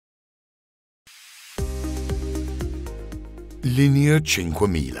Linea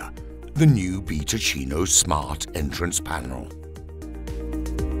 5000, the new BTicino Smart entrance panel.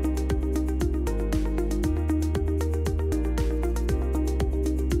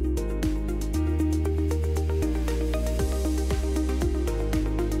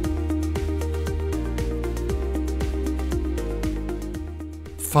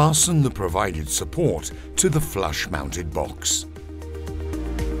 Fasten the provided support to the flush-mounted box.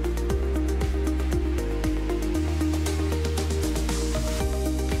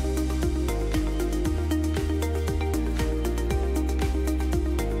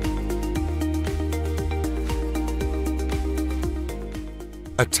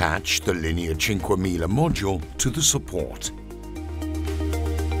 Attach the Linea 5000 module to the support.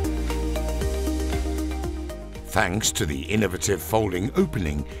 Thanks to the innovative folding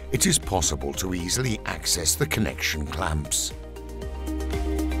opening, it is possible to easily access the connection clamps.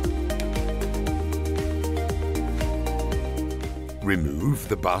 Remove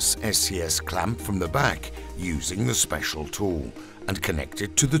the bus SCS clamp from the back using the special tool and connect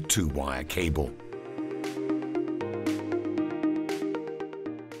it to the 2-wire cable.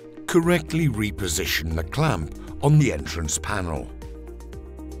 Correctly reposition the clamp on the entrance panel.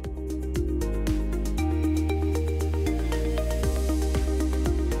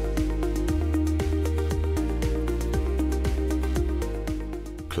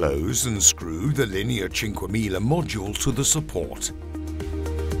 Close and screw the Linea 5000 module to the support.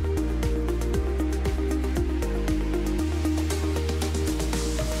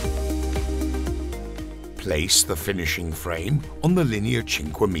 Place the finishing frame on the Linea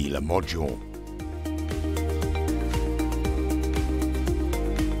 5000 module.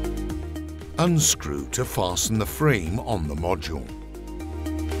 Unscrew to fasten the frame on the module.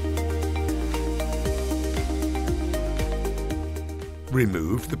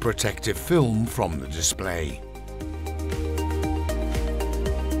 Remove the protective film from the display.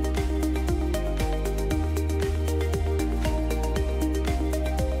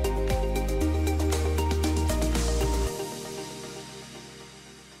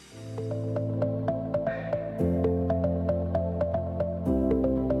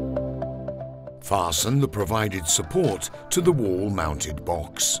 Fasten the provided support to the wall-mounted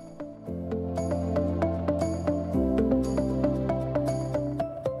box.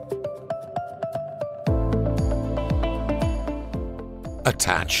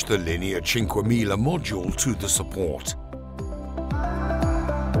 Attach the Linea 5000 module to the support.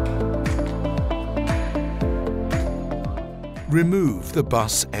 Remove the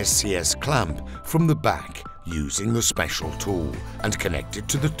bus SCS clamp from the back using the special tool and connect it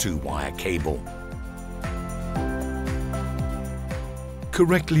to the 2-wire cable.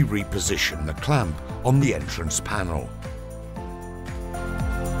 Correctly reposition the clamp on the entrance panel.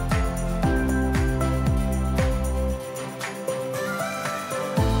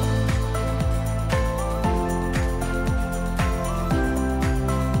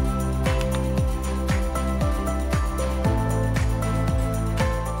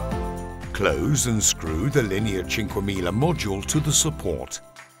 Close and screw the Linea 5000 module to the support.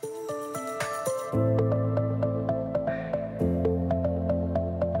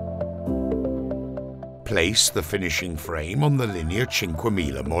 Place the finishing frame on the Linea 5000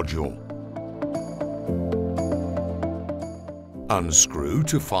 module. Unscrew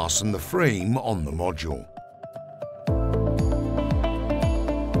to fasten the frame on the module.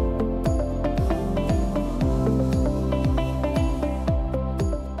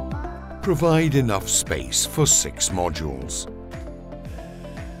 Provide enough space for 6 modules.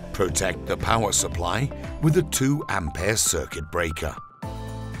 Protect the power supply with a 2-ampere circuit breaker.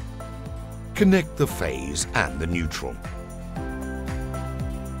 Connect the phase and the neutral.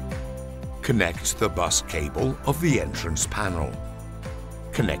 Connect the bus cable of the entrance panel.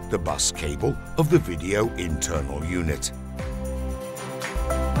 Connect the bus cable of the video internal unit.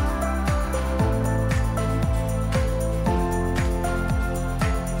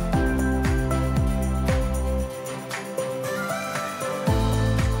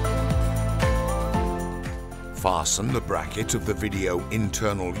 Fasten the bracket of the video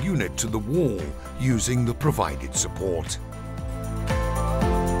internal unit to the wall using the provided support.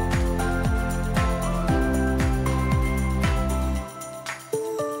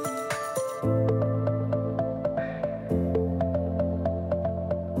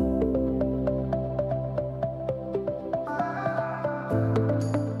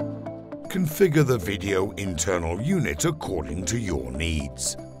 Configure the video internal unit according to your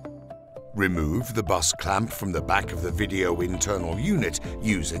needs. Remove the bus clamp from the back of the video internal unit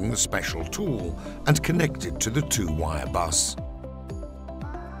using the special tool and connect it to the 2-wire bus.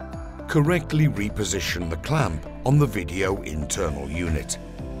 Correctly reposition the clamp on the video internal unit.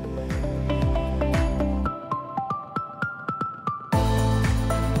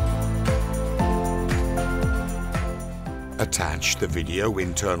 Attach the video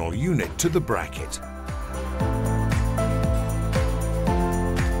internal unit to the bracket.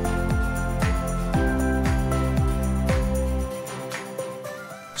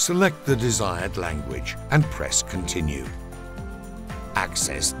 Select the desired language and press Continue.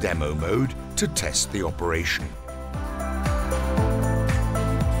 Access Demo Mode to test the operation.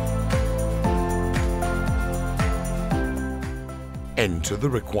 Enter the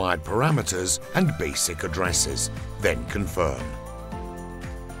required parameters and basic addresses, then confirm.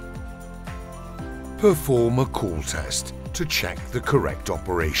 Perform a call test to check the correct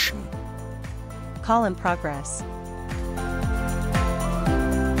operation. Call in progress.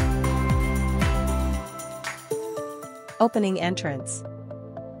 Opening entrance.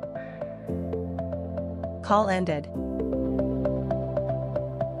 Call ended.